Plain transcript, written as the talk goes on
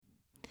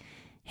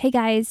Hey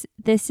guys,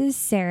 this is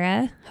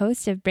Sarah,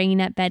 host of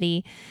Bringing Up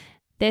Betty.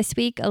 This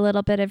week, a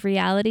little bit of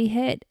reality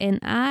hit, and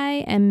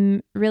I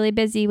am really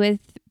busy with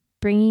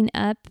bringing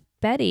up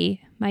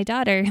Betty, my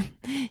daughter.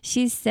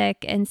 She's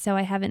sick, and so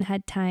I haven't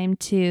had time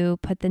to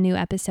put the new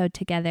episode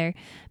together,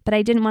 but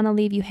I didn't want to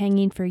leave you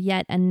hanging for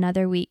yet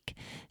another week.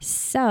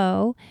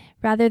 So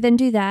rather than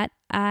do that,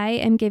 I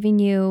am giving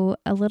you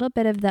a little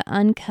bit of the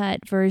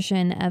uncut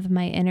version of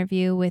my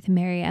interview with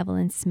Mary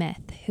Evelyn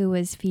Smith, who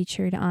was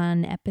featured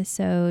on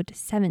episode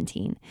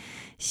 17.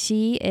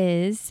 She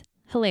is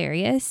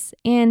hilarious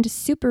and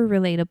super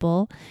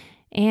relatable,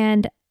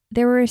 and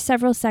there were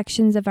several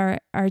sections of our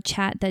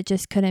chat that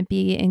just couldn't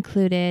be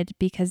included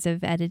because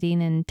of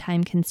editing and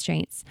time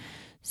constraints.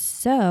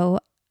 So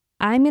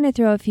I'm going to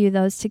throw a few of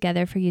those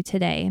together for you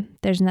today.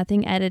 There's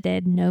nothing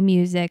edited, no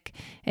music.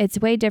 It's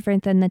way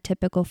different than the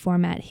typical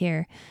format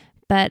here.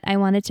 But I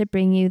wanted to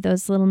bring you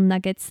those little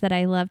nuggets that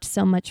I loved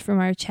so much from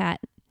our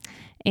chat.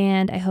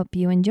 And I hope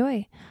you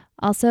enjoy.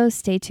 Also,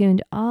 stay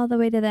tuned all the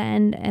way to the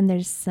end, and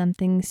there's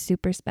something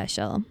super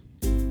special.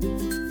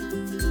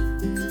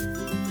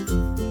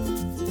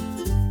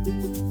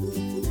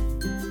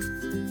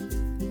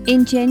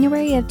 In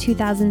January of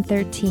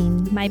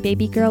 2013, my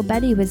baby girl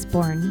Betty was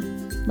born.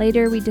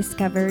 Later, we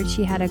discovered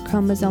she had a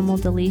chromosomal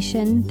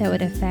deletion that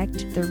would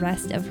affect the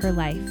rest of her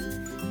life.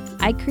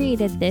 I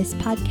created this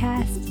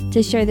podcast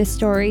to share the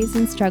stories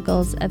and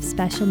struggles of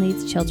special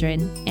needs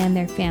children and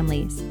their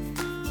families.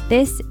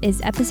 This is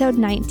episode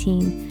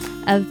 19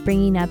 of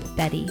Bringing Up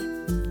Betty.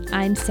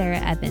 I'm Sarah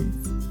Evans.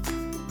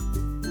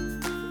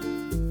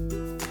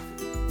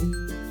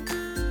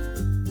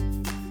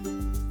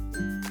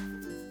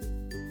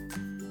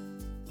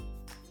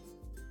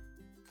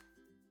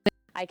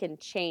 I can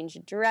change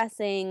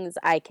dressings.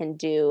 I can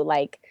do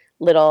like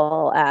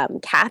little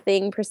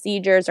cathing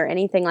procedures or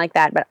anything like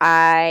that, but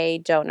I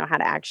don't know how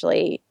to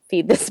actually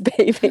feed this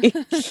baby.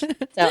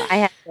 So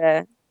I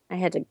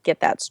had to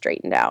get that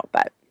straightened out.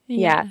 But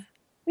yeah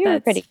we were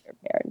pretty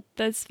prepared.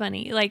 That's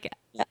funny. Like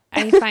Yeah.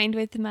 I find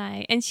with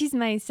and she's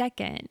my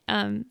second,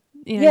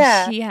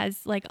 she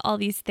has like all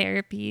these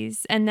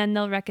therapies, and then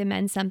they'll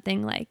recommend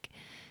something like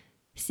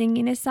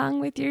singing a song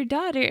with your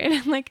daughter, and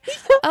I'm like,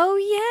 oh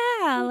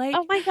yeah, like,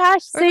 oh my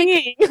gosh,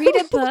 singing. Like, read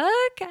a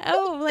book.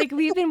 Oh, like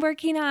we've been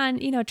working on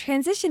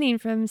transitioning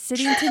from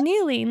sitting to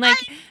kneeling,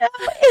 like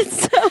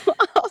it's so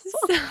awesome.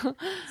 So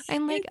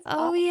I'm like,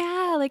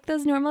 yeah, like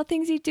those normal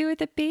things you do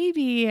with a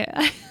baby.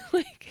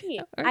 Like,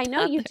 I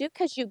know you do,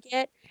 because you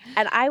get,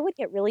 and I would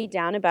get really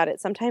down about it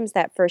sometimes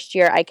that first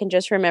year. I can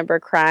just remember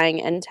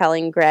crying and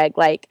telling Greg,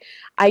 like,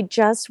 I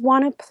just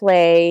want to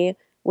play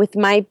with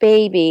my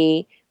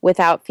baby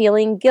without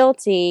feeling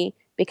guilty,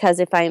 because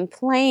if I'm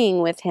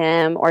playing with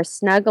him or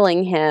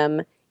snuggling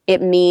him,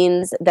 it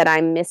means that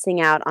I'm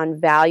missing out on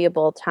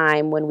valuable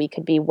time when we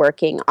could be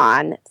working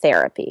on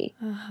therapy.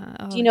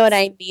 Do you know what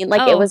I mean?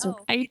 Like, it was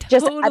I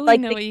just totally like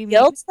know the what you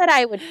guilt mean. that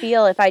I would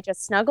feel if I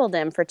just snuggled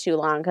him for too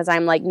long, because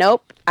I'm like,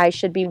 nope, I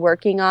should be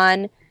working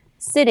on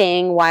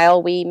sitting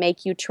while we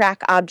make you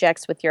track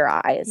objects with your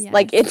eyes. Yes.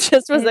 Like, it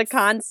just was a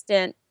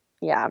constant,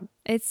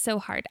 It's so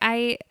hard.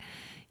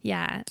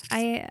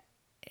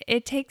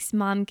 It takes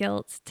mom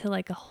guilt to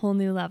like a whole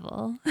new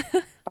level.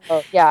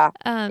 Oh yeah.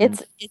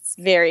 It's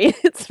very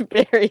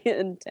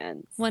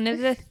intense. One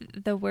of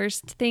the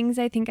worst things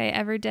I think I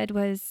ever did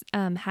was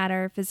had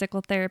our physical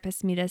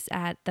therapist meet us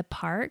at the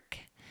park,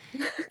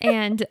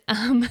 and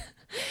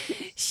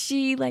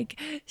she like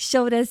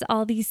showed us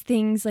all these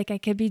things like I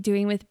could be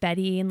doing with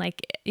Betty, and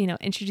like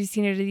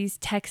introducing her to these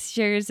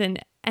textures,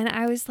 and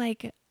I was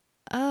like,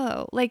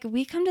 oh, like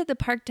we come to the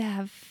park to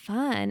have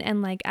fun,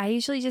 and like I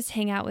usually just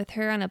hang out with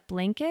her on a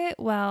blanket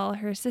while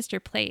her sister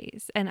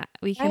plays, and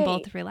we can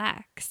both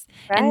relax.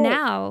 Right. And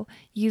now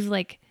you've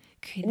like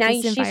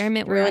created this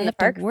environment where I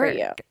have to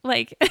work,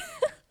 like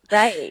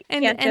right.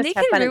 and they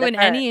can ruin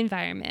any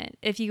environment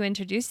if you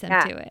introduce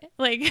them to it.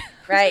 Like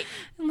right.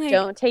 Like,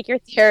 don't take your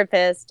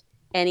therapist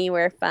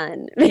anywhere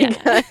fun,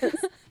 because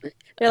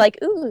they're like,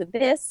 ooh,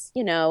 this,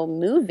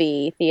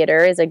 movie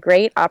theater is a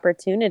great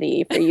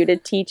opportunity for you to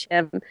teach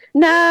him.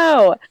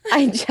 No,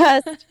 I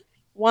just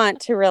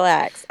want to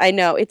relax. I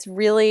know, it's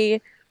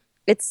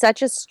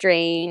such a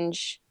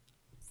strange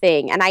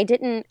thing. And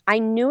I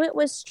knew it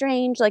was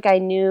strange. Like, I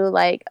knew,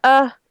 like,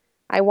 I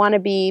want to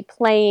be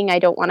playing. I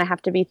don't want to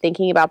have to be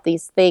thinking about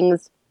these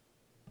things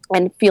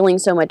and feeling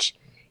so much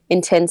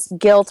intense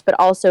guilt, but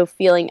also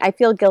I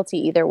feel guilty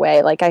either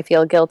way. Like, I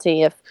feel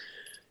guilty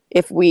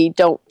if we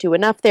don't do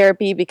enough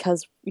therapy,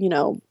 because,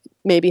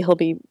 maybe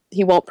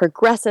he won't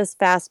progress as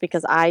fast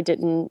because I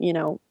didn't,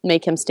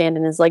 make him stand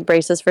in his leg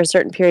braces for a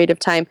certain period of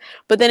time.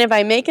 But then if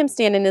I make him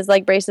stand in his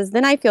leg braces,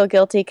 then I feel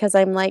guilty, because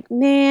I'm like,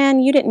 man,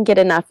 you didn't get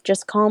enough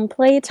just calm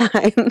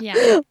playtime.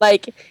 Yeah.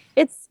 Like,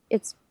 it's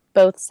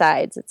both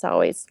sides. It's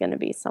always going to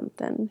be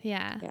something.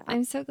 Yeah.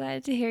 I'm so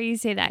glad to hear you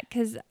say that,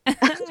 because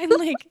I'm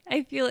like,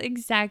 I feel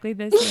exactly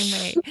the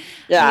same way.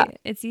 Yeah.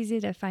 It's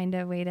easy to find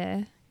a way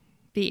to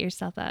beat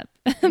yourself up.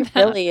 It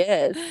really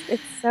is.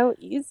 It's so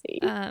easy.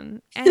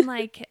 And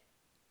like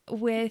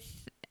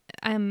with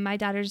my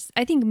daughter's,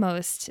 I think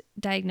most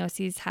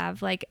diagnoses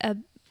have like a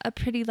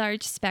pretty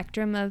large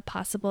spectrum of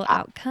possible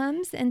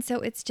outcomes. And so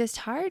it's just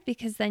hard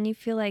because then you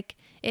feel like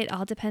it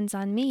all depends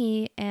on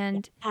me.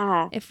 And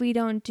if we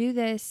don't do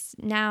this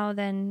now,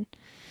 then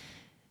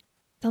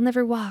they'll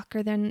never walk,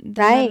 or then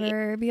they'll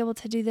never be able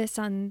to do this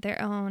on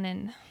their own.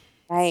 And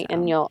right. So.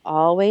 And you'll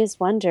always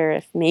wonder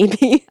if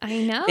maybe, I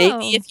know,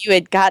 maybe if you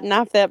had gotten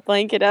off that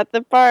blanket at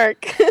the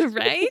park.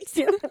 Right?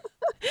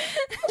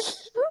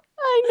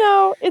 I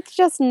know. It's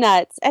just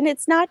nuts. And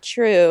it's not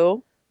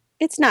true.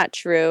 It's not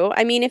true.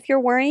 I mean, if you're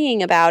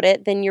worrying about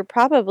it, then you're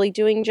probably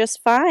doing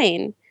just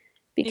fine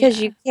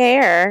because you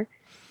care.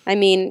 I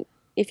mean,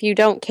 if you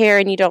don't care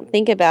and you don't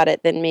think about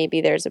it, then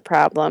maybe there's a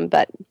problem.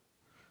 But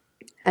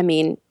I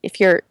mean,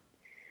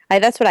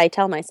 that's what I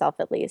tell myself,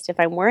 at least. If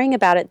I'm worrying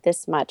about it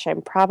this much,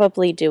 I'm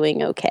probably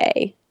doing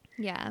okay.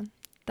 Yeah,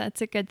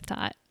 that's a good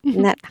thought.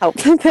 And that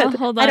helps. I'll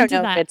hold on to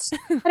that.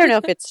 I don't know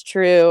if it's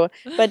true,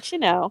 but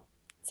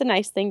it's a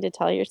nice thing to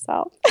tell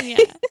yourself. Yeah.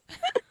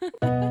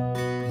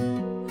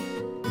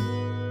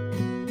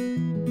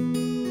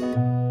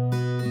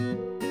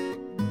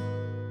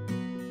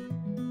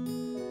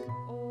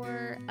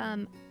 Or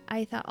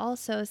I thought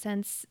also,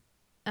 since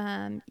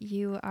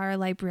you are a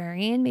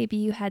librarian, maybe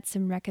you had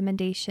some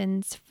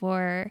recommendations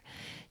for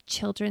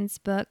children's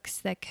books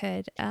that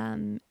could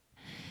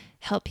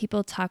help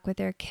people talk with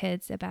their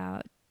kids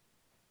about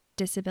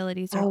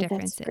disabilities or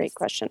differences. That's a great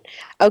question.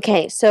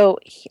 Okay, so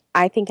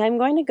I think I'm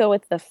going to go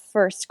with the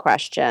first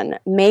question,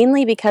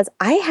 mainly because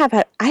I have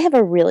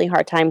a really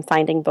hard time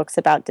finding books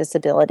about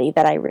disability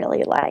that I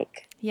really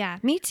like. Yeah,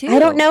 me too. I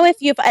don't know if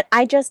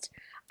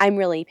I'm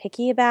really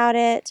picky about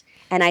it,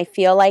 and I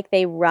feel like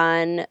a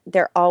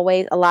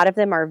lot of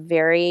them are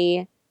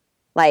very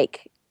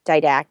like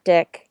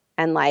didactic,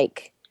 and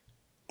like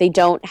they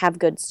don't have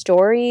good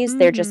stories. Mm-hmm.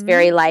 They're just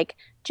very like,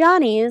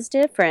 Johnny is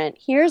different.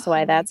 Here's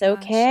why that's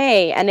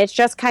okay. And it's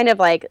just kind of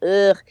like,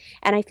 ugh.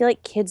 And I feel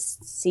like kids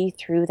see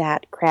through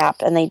that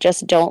crap and they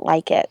just don't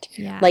like it.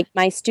 Yeah. Like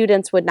my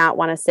students would not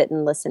want to sit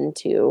and listen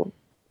to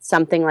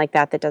something like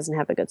that doesn't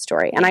have a good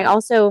story. And I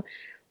also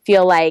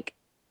feel like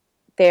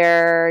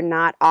they're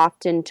not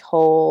often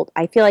told.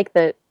 I feel like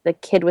the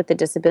kid with the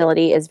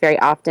disability is very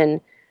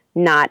often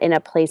not in a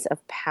place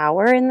of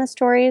power in the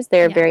stories.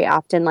 They're very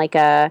often like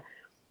so-and-so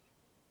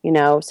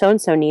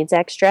needs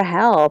extra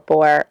help,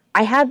 or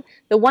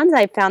the ones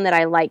I've found that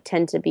I like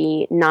tend to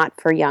be not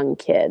for young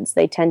kids.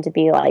 They tend to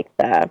be like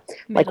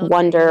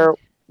Wonder,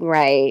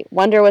 right.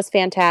 Wonder was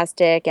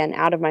fantastic and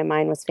Out of My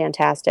Mind was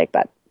fantastic,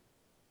 but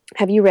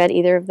have you read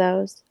either of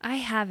those? I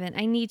haven't.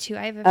 I need to.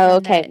 I have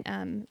a friend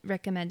that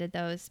recommended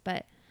those,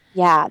 but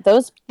yeah,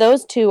 those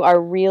two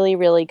are really,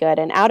 really good.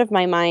 And Out of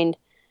My Mind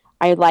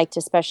I liked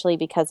especially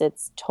because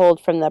it's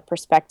told from the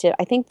perspective.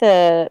 I think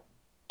the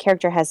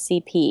character has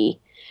CP,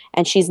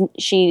 and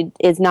she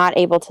is not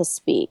able to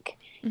speak,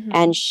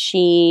 and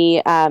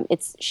she's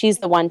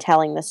the one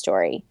telling the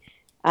story,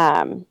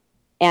 and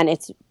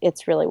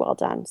it's really well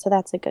done. So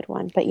that's a good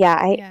one. But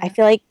I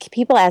feel like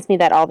people ask me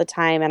that all the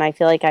time, and I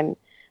feel like I'm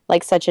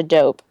like such a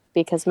dope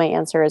because my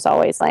answer is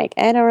always like,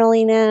 I don't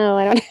really know.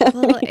 I don't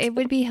know. Well, it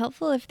would be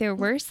helpful if there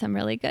were some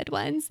really good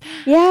ones.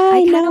 Yeah,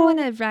 I kind of want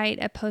to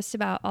write a post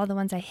about all the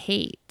ones I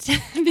hate.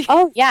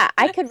 Oh yeah,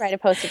 I could write a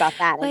post about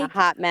that in a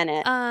hot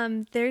minute.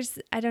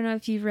 I don't know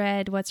if you've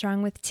read What's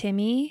Wrong with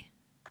Timmy.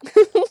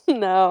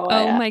 No.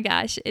 Oh my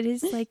gosh, it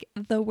is like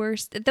the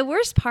worst. The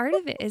worst part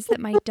of it is that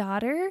my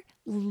daughter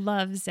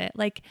loves it.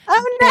 Like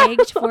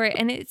begged for it,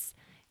 and it's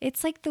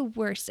like the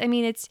worst. I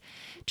mean, it's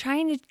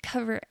trying to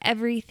cover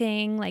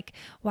everything, like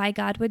why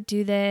God would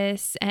do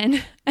this.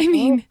 And I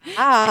mean,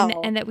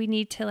 and that we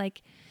need to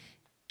like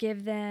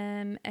give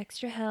them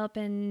extra help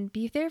and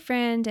be their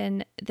friend.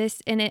 And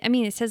this, and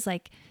it says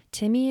like,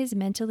 Timmy is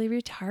mentally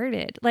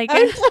retarded. Like,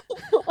 and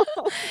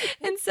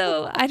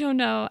so I don't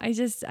know.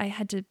 I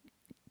had to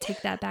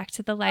take that back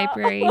to the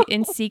library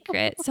in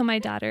secret. So my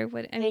daughter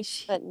would,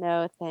 but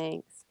no,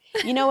 thanks.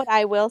 You know what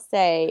I will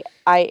say?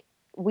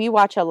 We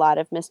watch a lot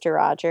of Mr.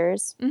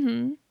 Rogers,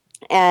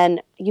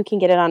 and you can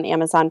get it on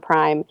Amazon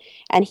Prime.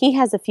 And he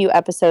has a few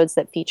episodes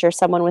that feature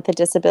someone with a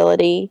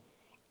disability,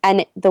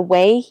 and the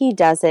way he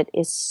does it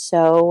is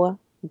so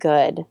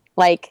good.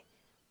 Like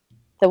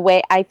the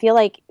way I feel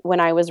like when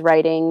I was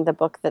writing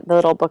the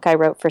little book I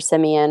wrote for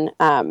Simeon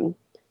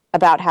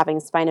about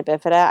having spina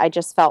bifida, I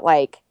just felt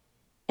like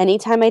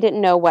anytime I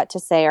didn't know what to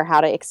say or how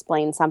to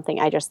explain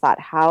something, I just thought,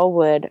 how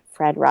would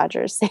Fred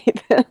Rogers say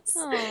this?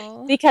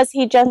 Aww. Because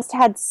he just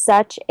had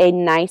such a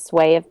nice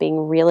way of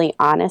being really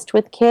honest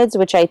with kids,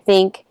 which I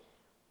think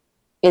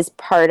is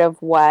part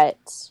of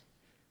what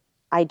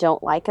I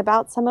don't like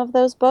about some of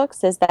those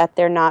books, is that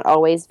they're not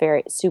always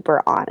very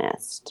super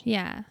honest.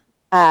 Yeah.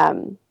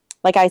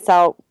 Like I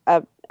saw,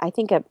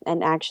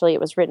 and actually it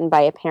was written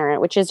by a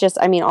parent, which is just,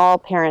 I mean, all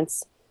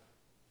parents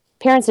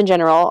in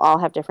general all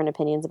have different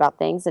opinions about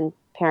things, and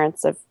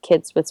parents of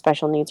kids with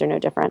special needs are no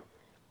different.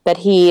 But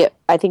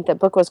I think the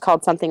book was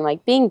called something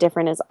like Being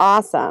Different is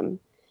Awesome.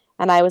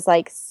 And I was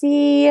like,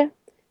 see,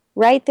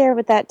 right there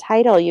with that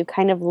title, you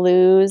kind of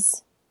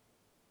lose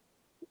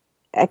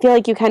I feel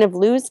like you kind of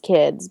lose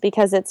kids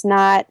because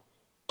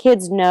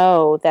kids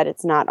know that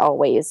it's not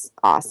always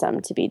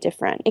awesome to be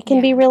different. It can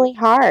be really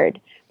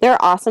hard. There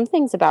are awesome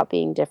things about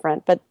being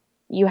different, but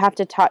you have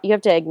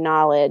to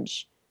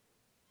acknowledge,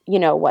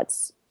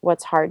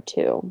 what's hard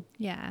too.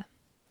 Yeah.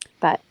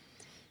 But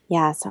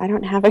yeah, so I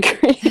don't have a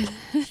great,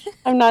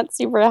 I'm not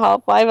super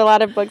helpful. I have a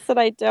lot of books that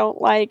I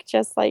don't like,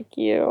 just like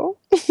you.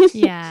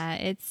 Yeah,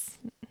 it's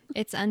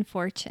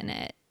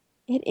unfortunate.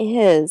 It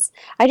is.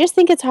 I just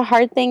think it's a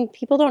hard thing.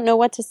 People don't know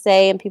what to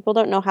say and people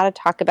don't know how to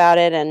talk about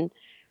it. And,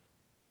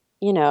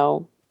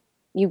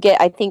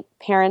 I think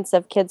parents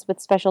of kids with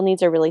special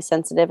needs are really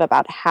sensitive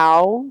about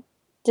how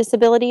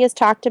disability is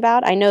talked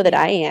about. I know that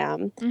I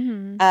am.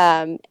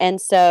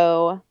 And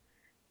so,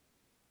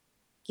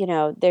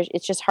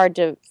 it's just hard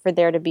for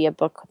there to be a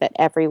book that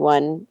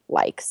everyone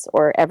likes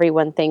or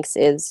everyone thinks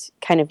is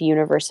kind of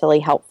universally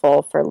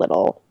helpful for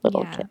little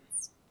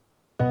kids.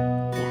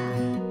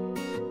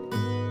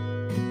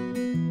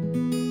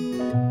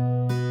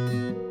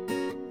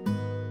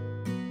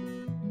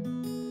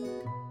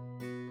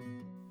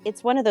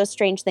 It's one of those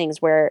strange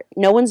things where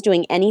no one's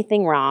doing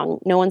anything wrong.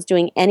 No one's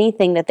doing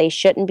anything that they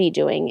shouldn't be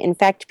doing. In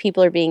fact,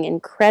 people are being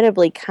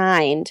incredibly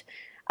kind.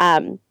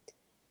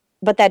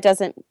 But that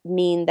doesn't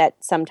mean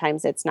that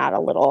sometimes it's not a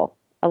little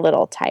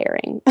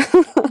tiring.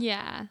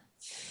 Yeah.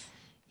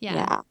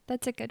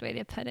 That's a good way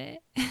to put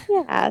it.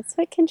 Yeah,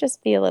 so it can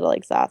just be a little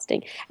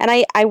exhausting.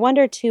 And I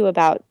wonder too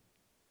about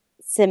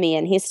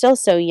Simeon. He's still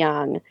so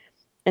young,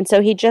 and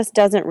so he just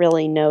doesn't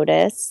really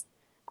notice.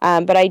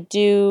 But I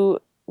do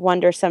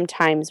wonder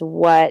sometimes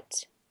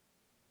what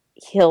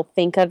he'll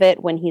think of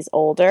it when he's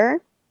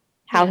older,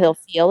 how he'll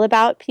feel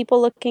about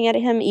people looking at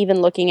him,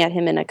 even looking at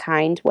him in a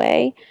kind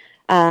way.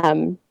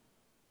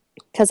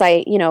 Because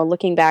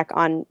looking back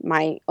on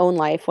my own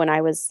life when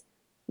I was,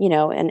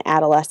 an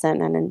adolescent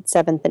and in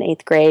 7th and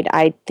 8th grade,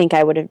 I think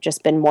I would have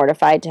just been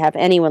mortified to have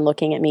anyone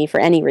looking at me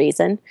for any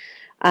reason.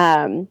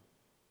 When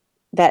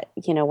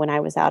I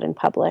was out in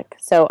public.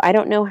 So I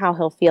don't know how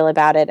he'll feel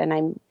about it,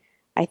 and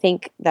I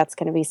think that's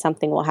going to be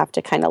something we'll have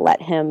to kind of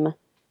let him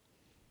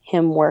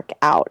work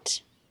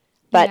out.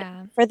 But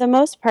for the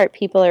most part,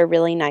 people are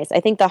really nice.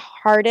 I think the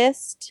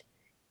hardest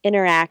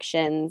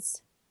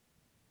interactions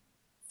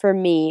for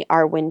me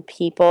are when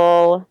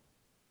people,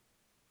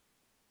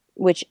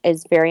 which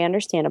is very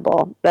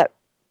understandable, but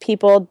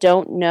people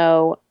don't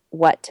know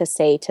what to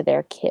say to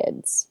their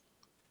kids.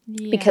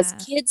 Because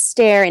kids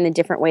stare in a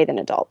different way than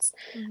adults.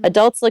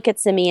 Adults look at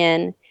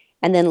Simeon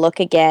and then look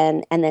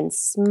again and then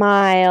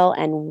smile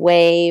and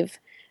wave.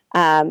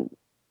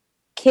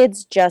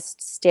 Kids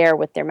just stare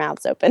with their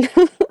mouths open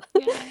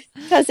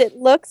because it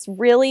looks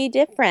really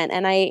different.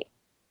 And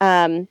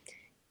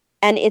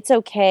and it's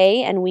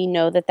okay, and we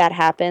know that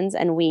happens,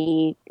 and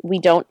we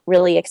don't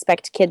really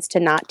expect kids to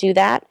not do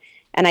that.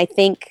 And I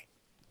think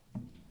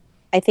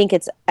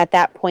it's at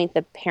that point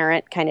the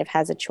parent kind of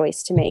has a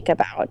choice to make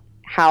about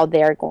how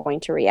they're going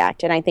to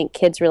react. And I think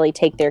kids really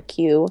take their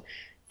cue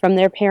from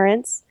their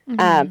parents.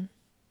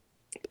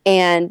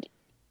 And,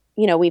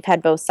 we've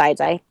had both sides.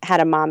 I had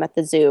a mom at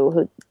the zoo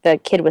who the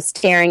kid was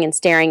staring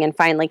and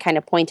finally kind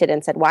of pointed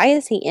and said, "Why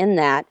is he in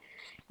that?"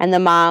 And the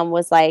mom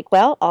was like,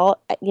 "Well,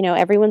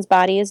 everyone's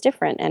body is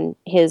different and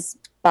his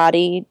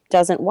body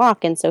doesn't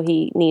walk. And so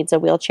he needs a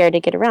wheelchair to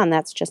get around.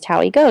 That's just how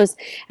he goes."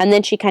 And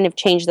then she kind of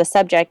changed the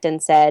subject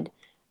and said,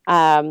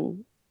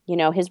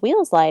 his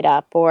wheels light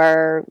up,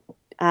 or,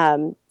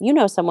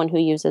 someone who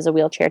uses a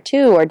wheelchair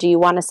too, or do you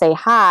want to say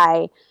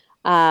hi?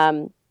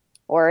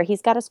 Or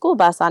he's got a school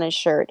bus on his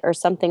shirt or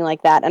something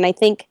like that. And I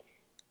think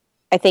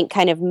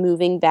kind of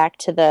moving back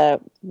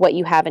to what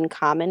you have in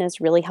common is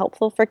really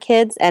helpful for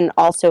kids, and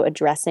also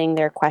addressing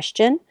their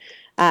question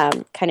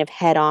kind of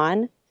head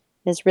on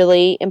is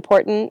really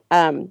important.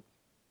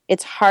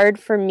 It's hard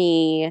for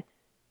me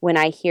when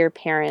I hear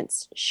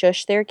parents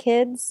shush their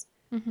kids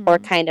or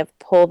kind of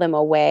pull them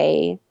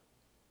away.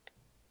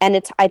 And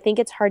I think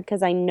it's hard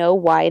because I know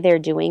why they're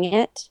doing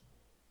it.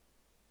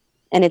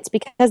 And it's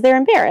because they're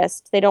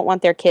embarrassed. They don't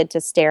want their kid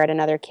to stare at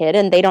another kid,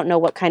 and they don't know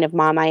what kind of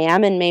mom I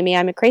am. And maybe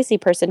I'm a crazy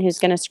person who's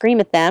going to scream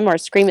at them or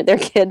scream at their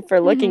kid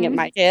for looking at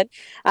my kid,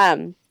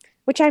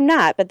 which I'm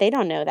not, but they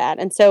don't know that.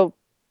 And so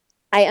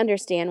I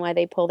understand why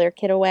they pull their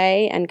kid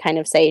away and kind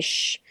of say,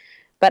 shh.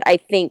 But I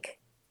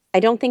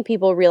don't think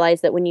people realize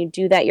that when you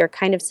do that, you're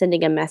kind of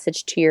sending a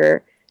message to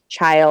your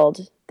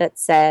child that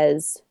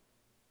says,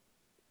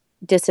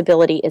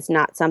 disability is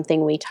not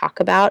something we talk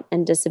about,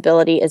 and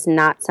disability is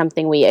not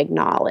something we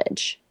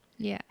acknowledge.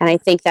 Yeah. And I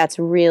think that's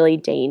really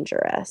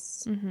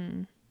dangerous.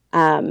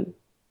 I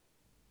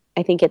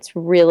think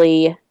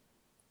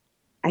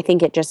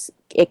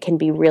it can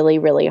be really,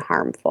 really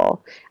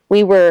harmful.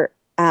 We were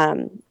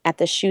at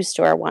the shoe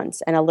store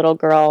once, and a little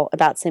girl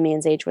about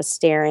Simeon's age was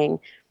staring,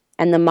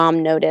 and the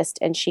mom noticed,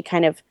 and she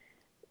kind of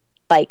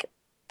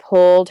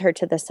pulled her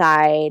to the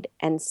side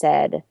and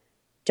said,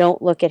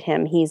 "Don't look at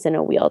him. He's in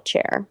a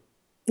wheelchair."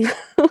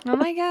 Oh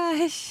my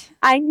gosh.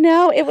 I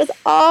know, it was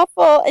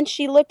awful. And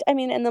she looked,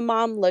 and the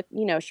mom looked,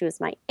 she was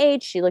my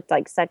age. She looked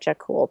like such a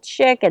cool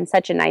chick and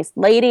such a nice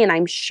lady. And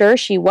I'm sure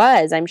she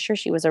was. I'm sure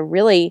she was a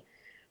really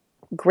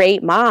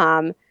great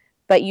mom.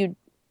 But you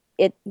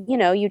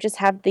just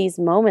have these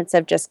moments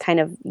of just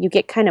you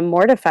get kind of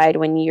mortified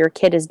when your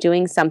kid is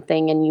doing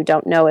something and you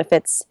don't know if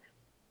it's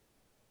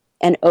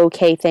an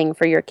okay thing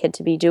for your kid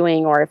to be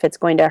doing or if it's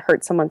going to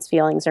hurt someone's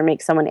feelings or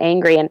make someone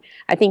angry. And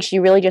I think she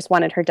really just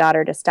wanted her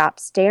daughter to stop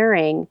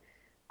staring.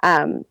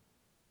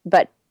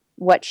 But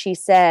what she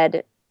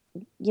said,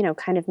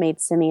 kind of made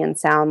Simeon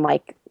sound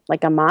like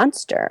a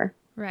monster.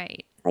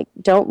 Right. Like,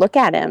 don't look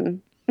at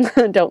him.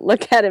 Don't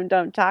look at him.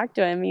 Don't talk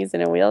to him. He's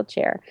in a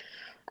wheelchair.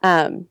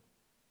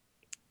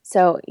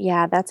 So,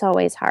 yeah, that's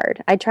always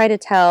hard. I try to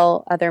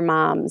tell other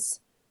moms,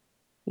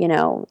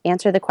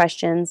 answer the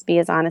questions, be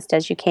as honest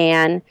as you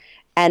can,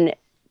 and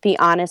be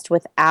honest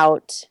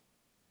without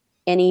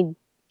any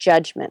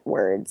judgment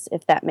words,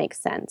 if that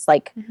makes sense.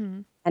 Like,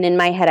 Mm-hmm. And in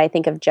my head, I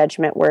think of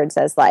judgment words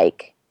as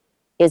like,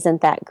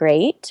 isn't that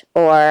great?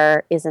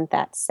 Or isn't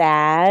that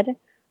sad?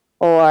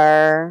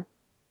 Or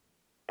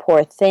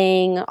poor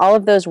thing. All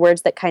of those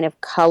words that kind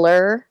of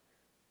color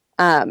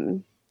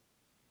the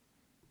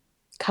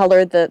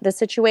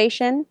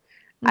situation.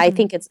 Mm-hmm. I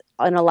think it's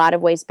in a lot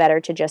of ways better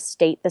to just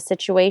state the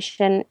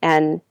situation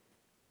and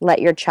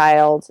let your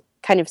child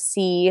kind of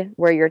see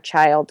where your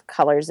child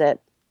colors it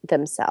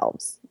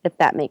themselves, if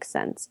that makes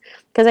sense.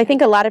 Because I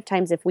think a lot of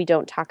times if we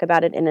don't talk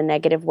about it in a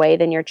negative way,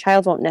 then your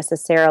child won't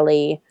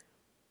necessarily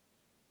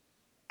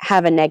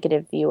have a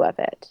negative view of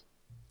it.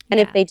 And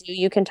if they do,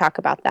 you can talk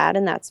about that,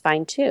 and that's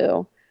fine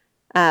too.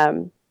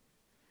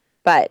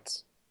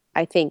 But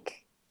I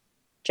think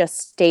just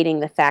stating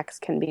the facts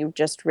can be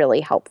just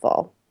really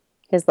helpful.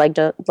 His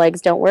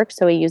legs don't work,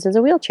 so he uses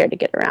a wheelchair to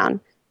get around.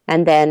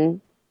 And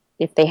then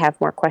if they have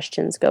more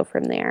questions, go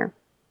from there.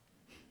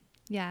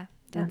 Yeah,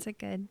 that's a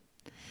good.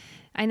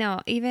 I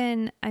know.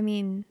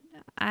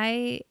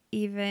 I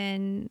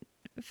even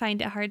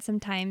find it hard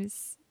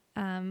sometimes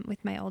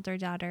with my older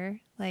daughter,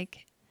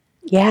 like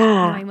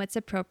knowing what's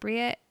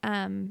appropriate,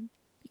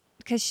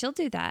 because she'll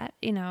do that,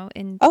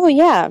 and oh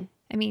yeah.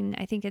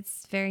 I think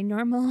it's very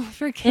normal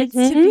for kids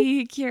to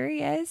be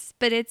curious,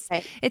 but it's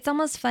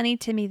almost funny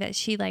to me that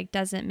she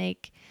doesn't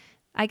make,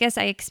 I guess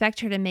I expect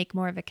her to make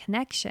more of a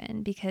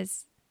connection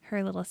because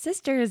her little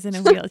sister is in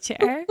a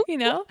wheelchair,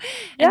 Yeah.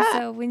 And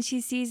so when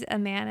she sees a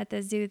man at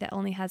the zoo that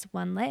only has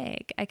one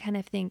leg, I kind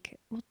of think,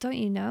 well, don't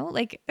you know?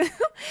 Like,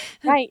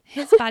 right.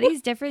 His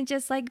body's different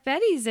just like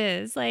Betty's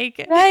is.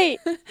 Like, right.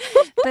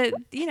 But,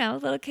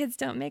 little kids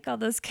don't make all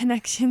those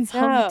connections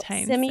all the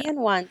time.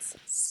 Simeon once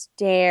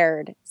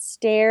stared,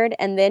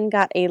 and then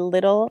got a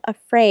little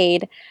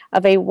afraid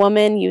of a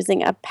woman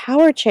using a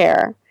power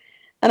chair.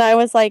 And I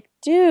was like,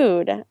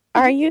 dude,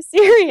 are you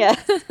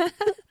serious?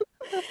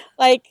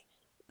 Like,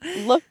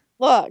 look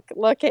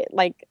at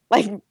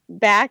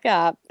back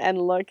up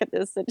and look at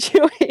this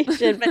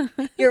situation.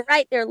 But you're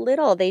right, they're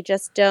little. They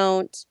just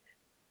don't,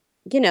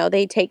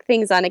 they take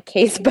things on a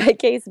case by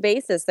case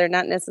basis. They're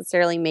not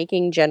necessarily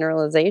making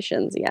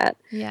generalizations yet.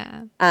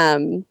 Yeah.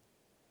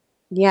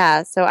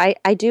 Yeah. So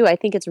I do. I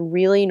think it's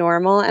really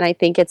normal. And I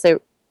think it's a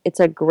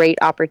great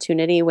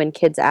opportunity when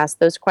kids ask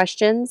those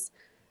questions,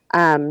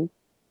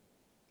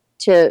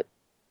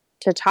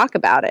 to talk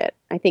about it.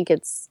 I think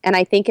it's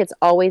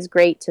always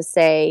great to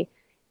say,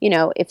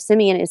 if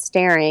Simeon is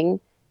staring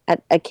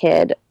at a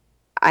kid,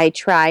 I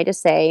try to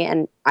say,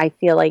 and I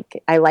feel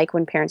like I like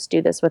when parents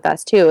do this with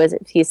us too, is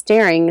if he's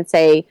staring and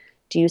say,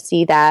 do you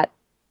see that,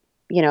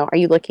 are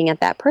you looking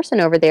at that person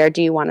over there?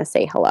 Do you want to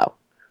say hello?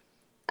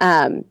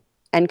 And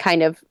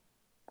kind of,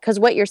 because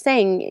what you're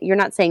saying, you're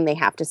not saying they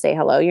have to say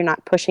hello. You're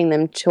not pushing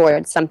them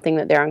towards something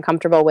that they're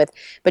uncomfortable with,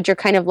 but you're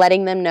kind of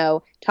letting them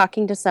know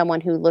talking to someone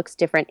who looks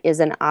different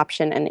is an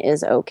option and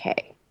is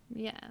okay.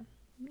 Yeah.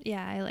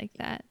 Yeah, I like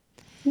that.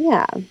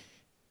 Yeah.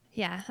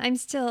 Yeah, I'm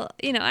still,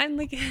 I'm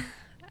like,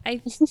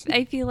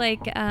 I feel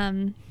like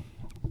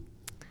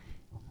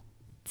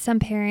some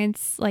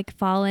parents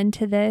fall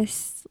into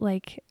this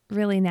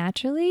really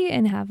naturally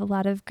and have a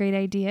lot of great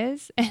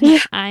ideas,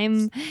 and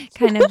I'm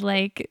kind of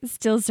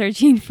still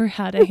searching for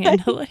how to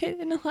handle it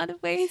in a lot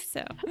of ways.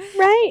 So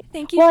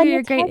thank you for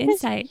your great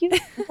insight.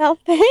 Well,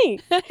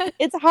 thanks.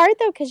 It's hard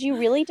though because you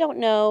really don't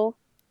know.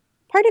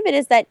 Part of it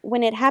is that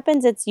when it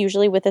happens, it's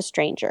usually with a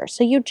stranger,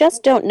 so you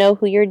just don't know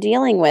who you're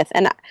dealing with.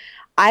 And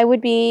I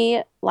would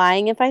be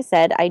lying if I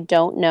said I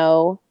don't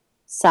know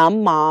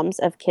some moms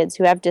of kids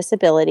who have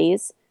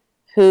disabilities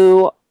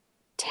who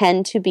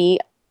tend to be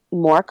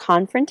more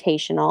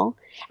confrontational.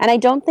 And I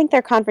don't think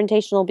they're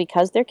confrontational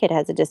because their kid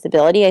has a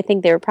disability. I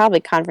think they were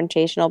probably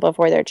confrontational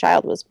before their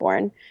child was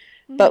born.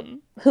 Mm-hmm. But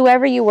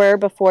whoever you were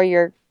before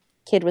your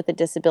kid with a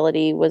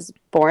disability was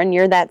born,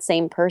 you're that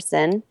same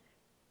person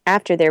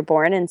after they're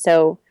born. And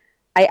so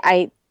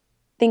I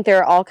think there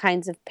are all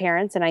kinds of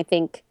parents, and I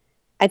think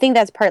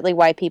that's partly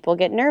why people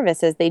get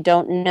nervous, is they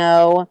don't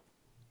know,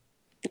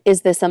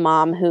 is this a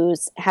mom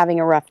who's having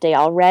a rough day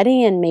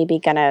already and maybe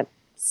gonna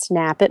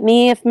snap at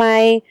me if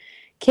my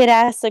kid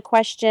asks a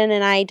question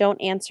and I don't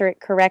answer it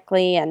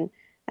correctly. And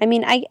I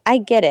mean, I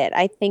get it.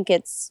 I think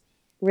it's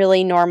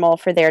really normal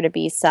for there to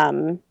be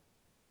some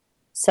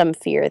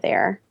fear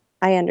there.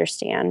 I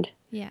understand.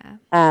 Yeah.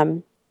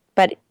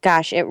 But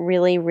gosh, it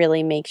really,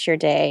 really makes your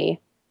day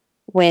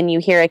when you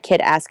hear a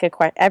kid ask a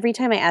question. Every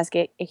time I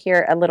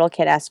hear a little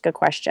kid ask a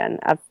question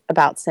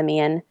about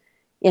Simeon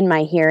in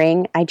my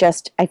hearing, I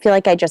feel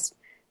like I just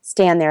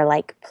stand there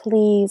like,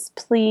 please,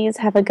 please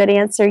have a good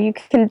answer. You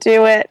can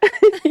do it.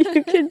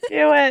 You can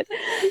do it.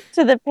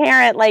 To the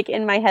parent, like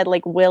in my head,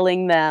 like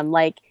willing them,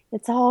 like,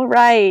 it's all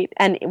right.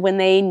 And when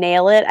they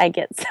nail it, I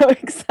get so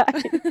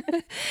excited.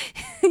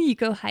 You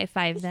go high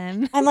five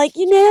them. I'm like,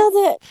 you nailed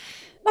it.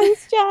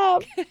 Nice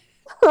job.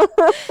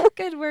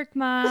 Good work,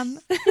 Mom.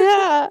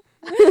 Yeah.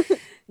 Yeah.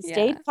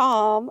 Stayed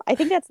calm. I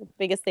think that's the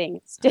biggest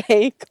thing.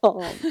 Stay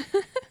calm.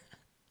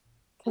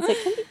 Because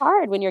it can be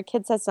hard when your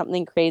kid says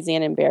something crazy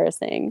and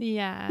embarrassing.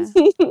 Yeah.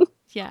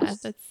 Yeah,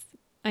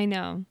 I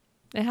know.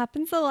 It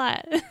happens a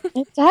lot.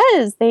 It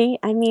does. They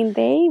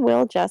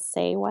will just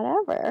say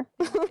whatever.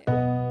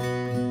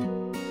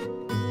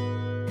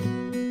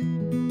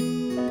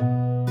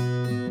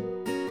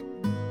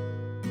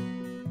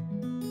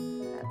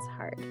 That's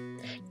hard.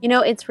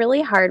 It's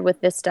really hard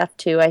with this stuff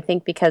too, I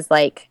think, because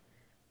like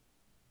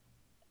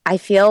I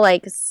feel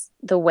like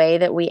the way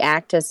that we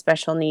act as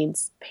special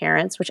needs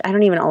parents, which I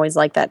don't even always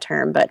like that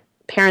term, but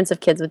parents of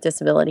kids with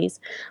disabilities,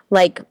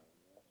 like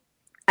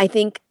I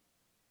think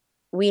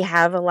we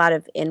have a lot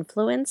of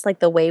influence, like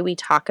the way we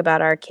talk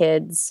about our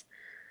kids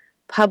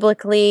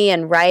publicly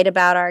and write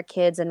about our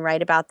kids and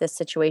write about this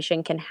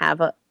situation can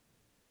have I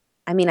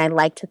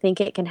like to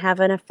think it can have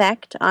an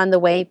effect on the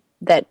way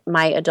that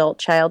my adult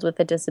child with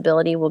a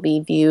disability will be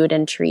viewed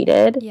and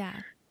treated. Yeah.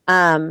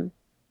 And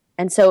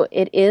so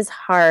it is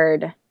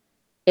hard.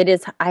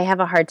 I have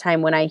a hard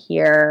time when I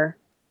hear,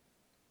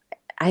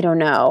 I don't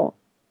know,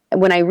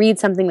 when I read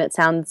something that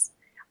sounds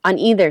on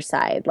either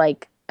side,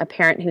 like a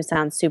parent who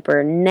sounds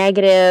super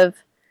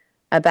negative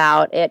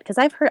about it. Because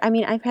I've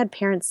had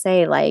parents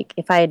say, like,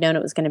 if I had known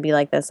it was going to be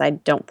like this, I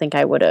don't think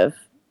I would have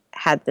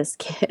had this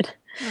kid.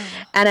 Oh.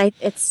 And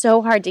it's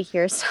so hard to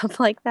hear stuff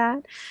like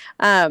that.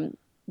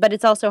 But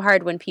it's also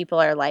hard when people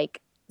are like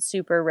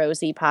super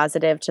rosy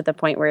positive to the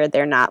point where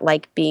they're not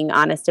like being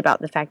honest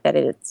about the fact that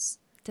it's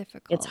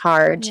Difficult. It's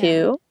hard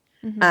too.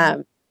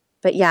 Mm-hmm.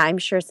 But yeah, I'm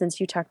sure since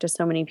you talk to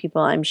so many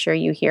people, I'm sure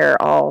you hear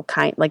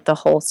like the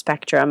whole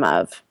spectrum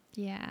of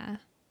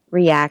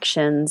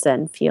reactions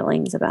and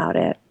feelings about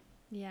it.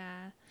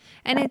 Yeah.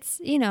 And it's,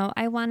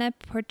 I want to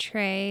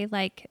portray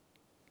like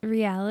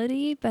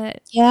reality, but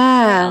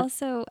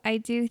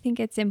I do think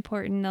it's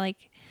important to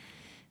like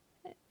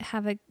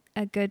have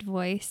a good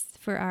voice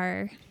for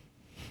our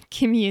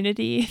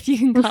community, if you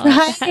can call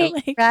it that.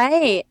 Like,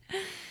 right.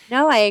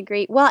 No, I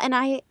agree. Well, and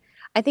I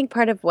think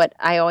part of what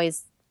I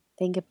always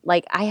think of,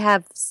 like I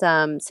have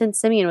since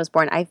Simeon was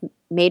born, I've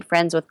made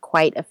friends with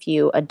quite a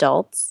few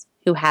adults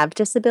who have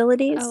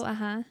disabilities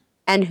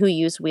and who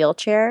use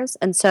wheelchairs.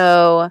 And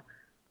so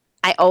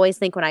I always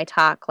think when I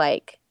talk,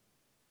 like,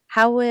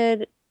 how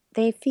would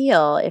they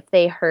feel if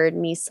they heard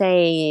me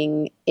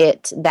saying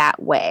it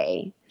that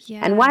way? Yeah.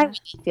 And why would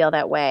they feel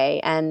that way?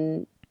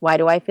 And why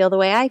do I feel the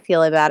way I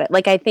feel about it?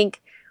 Like, I think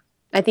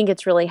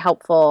it's really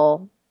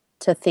helpful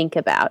to think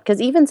about,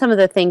 because even some of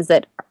the things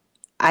that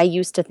I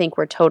used to think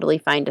were totally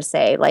fine to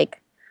say,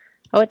 like,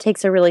 oh, it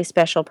takes a really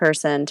special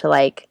person to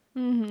like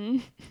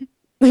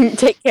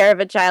take care of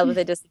a child with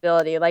a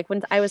disability. Like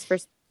when I was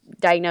first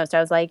diagnosed,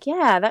 I was like,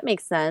 yeah, that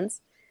makes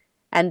sense.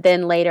 And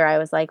then later I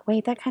was like,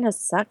 wait, that kind of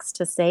sucks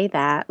to say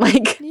that.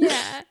 Like,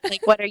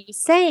 like, what are you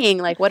saying?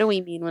 Like, what do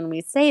we mean when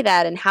we say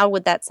that? And how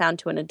would that sound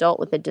to an adult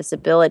with a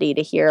disability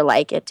to hear,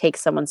 like, it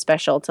takes someone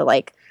special to,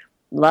 like,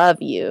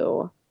 love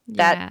you?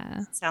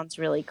 That sounds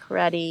really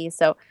cruddy.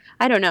 So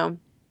I don't know.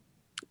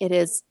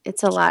 It's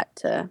a lot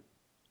to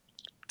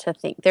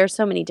think. There's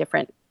so many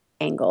different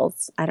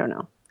angles. I don't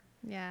know.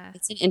 Yeah.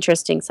 It's an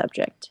interesting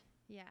subject.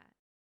 Yeah.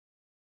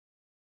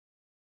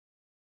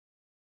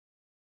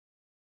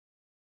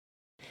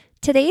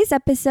 Today's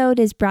episode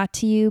is brought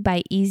to you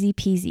by Easy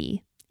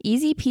Peasy.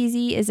 Easy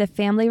Peasy is a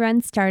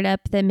family-run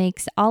startup that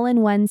makes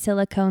all-in-one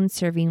silicone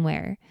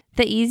servingware.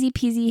 The Easy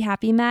Peasy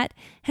Happy Mat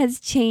has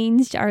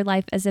changed our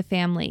life as a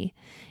family.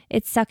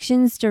 It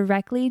suctions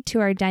directly to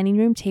our dining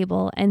room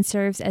table and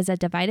serves as a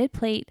divided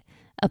plate,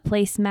 a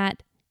placemat,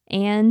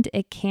 and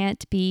it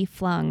can't be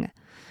flung.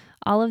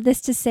 All of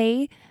this to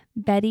say,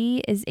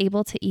 Betty is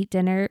able to eat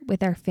dinner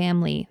with our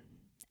family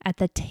at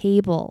the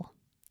table,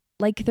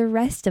 like the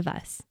rest of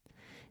us.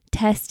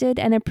 Tested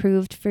and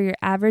approved for your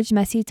average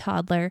messy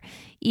toddler,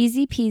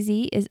 Easy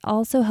Peasy is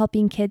also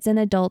helping kids and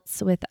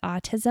adults with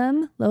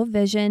autism, low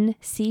vision,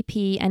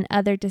 CP, and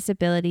other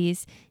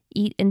disabilities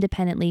eat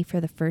independently for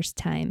the first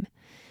time.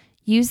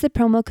 Use the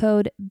promo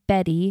code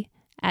BETTY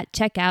at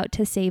checkout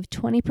to save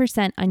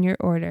 20% on your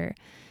order.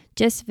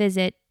 Just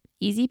visit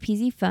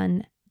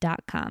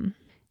easypeasyfun.com.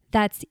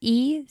 That's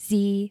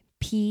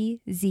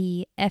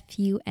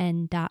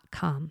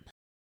easypeasyfun.com.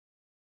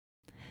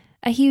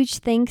 A huge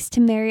thanks to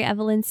Mary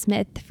Evelyn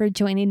Smith for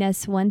joining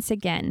us once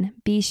again.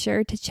 Be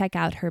sure to check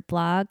out her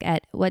blog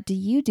at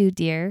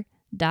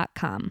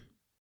whatdoyoudodear.com.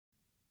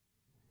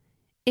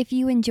 If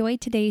you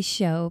enjoyed today's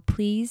show,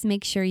 please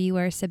make sure you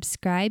are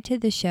subscribed to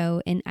the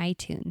show in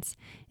iTunes.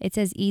 It's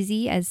as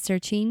easy as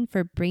searching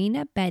for Bringing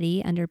Up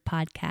Betty under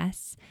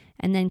podcasts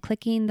and then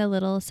clicking the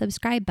little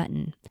subscribe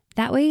button.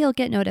 That way you'll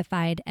get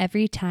notified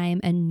every time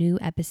a new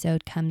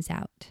episode comes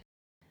out.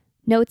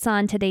 Notes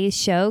on today's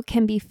show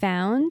can be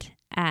found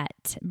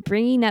at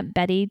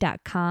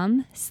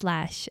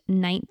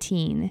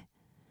bringingupbetty.com/19.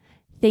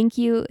 Thank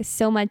you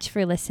so much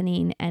for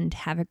listening and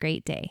have a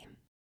great day.